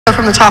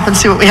from the top and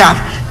see what we have.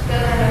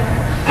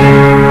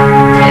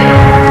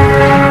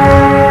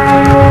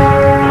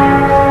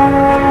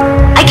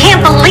 I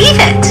can't believe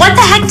it. What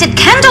the heck did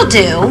Kendall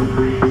do,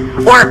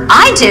 or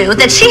I do,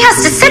 that she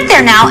has to sit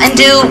there now and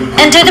do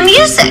the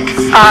music?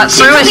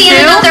 She threw could a be shoe?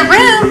 in another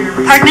room.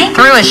 Pardon me?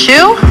 Threw a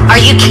shoe? Are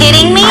you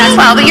kidding me?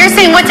 Well, but you're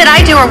saying, what did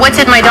I do or what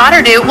did my daughter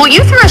do? Well,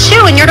 you threw a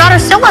shoe and your daughter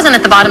still wasn't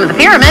at the bottom of the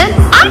pyramid.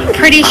 I'm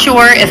pretty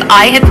sure if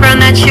I had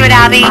thrown that shoe at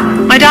Abby,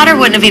 my daughter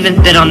wouldn't have even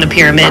been on the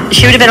pyramid.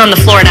 She would have been on the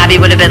floor and Abby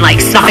would have been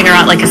like snuffing her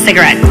out like a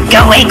cigarette.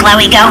 Go away,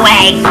 Chloe, go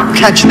away.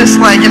 Catch this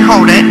leg and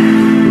hold it.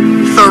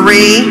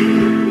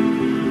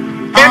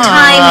 3. Their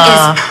time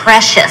is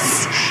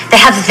precious. They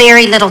have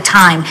very little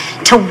time.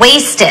 To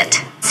waste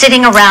it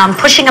sitting around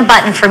pushing a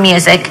button for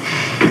music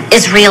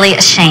is really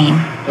a shame.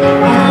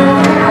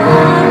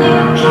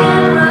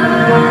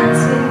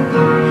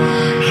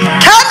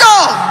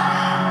 Kendall!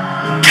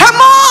 Come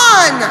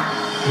on!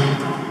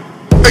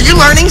 Are you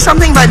learning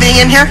something by being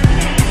in here?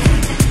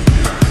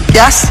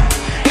 Yes?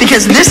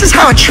 Because this is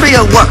how a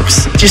trio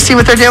works. Do you see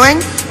what they're doing?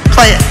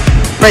 Play it.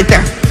 Right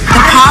there.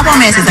 The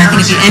problem is I think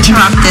if you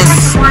interrupt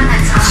this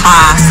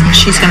class,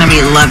 she's going to be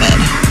livid.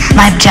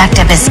 My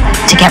objective is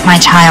to get my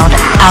child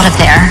out of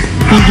there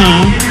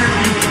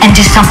and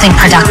do something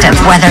productive,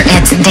 whether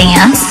it's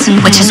dance,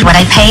 which is what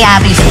I pay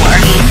Abby for,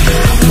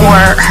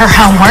 or her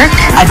homework.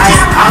 I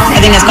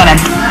think it's going to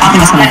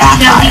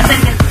backfire.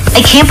 I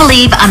can't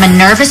believe I'm a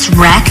nervous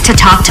wreck to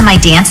talk to my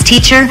dance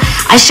teacher.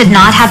 I should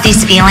not have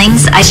these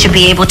feelings. I should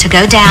be able to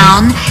go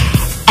down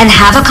and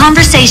have a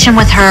conversation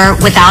with her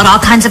without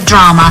all kinds of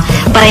drama,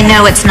 but I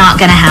know it's not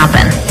going to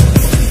happen.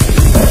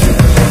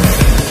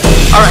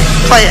 All right,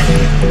 play it.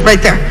 Right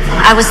there.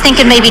 I was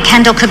thinking maybe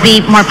Kendall could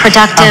be more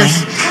productive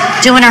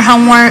doing her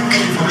homework.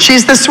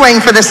 She's the swing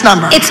for this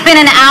number. It's been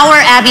an hour,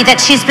 Abby, that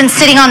she's been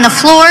sitting on the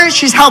floor.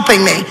 She's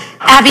helping me.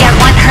 Abby, I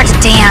want her to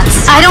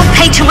dance. I don't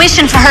pay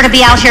tuition for her to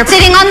be out here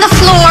sitting on the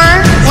floor.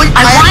 Well,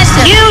 I want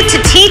you to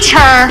teach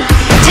her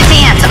to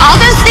dance. All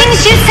those things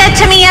you said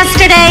to me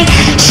yesterday,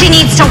 she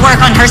needs to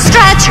work on her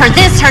stretch, her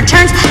this, her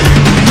turns.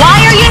 Why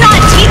are you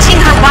not teaching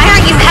her? Why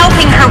aren't you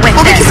helping her with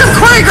Well, this? because I'm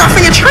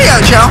choreographing a trio,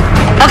 Joe.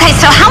 Okay,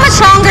 so how much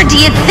longer do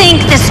you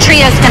think this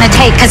trio is going to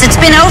take? Because it's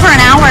been over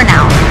an hour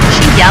now.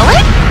 She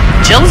yelling?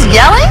 Jill's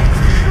yelling?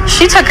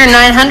 She took her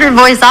 900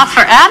 voice off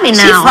for Abby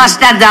now. She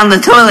flushed that down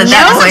the toilet. She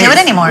doesn't do it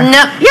anymore.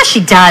 No, yes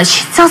she does.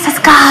 She still says,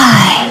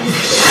 "Guy."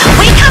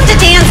 We come to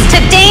dance,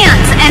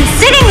 and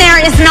sitting there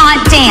is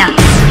not dance.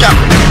 Joe.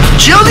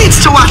 Jill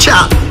needs to watch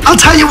out. I'll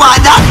tell you why.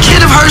 That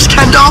kid of hers,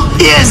 Kendall,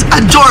 is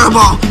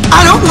adorable.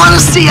 I don't want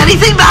to see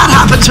anything bad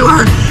happen to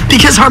her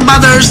because her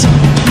mother's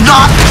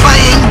not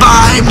playing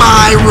by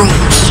my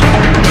rules.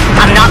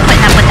 I'm not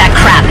putting up with that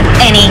crap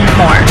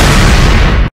anymore.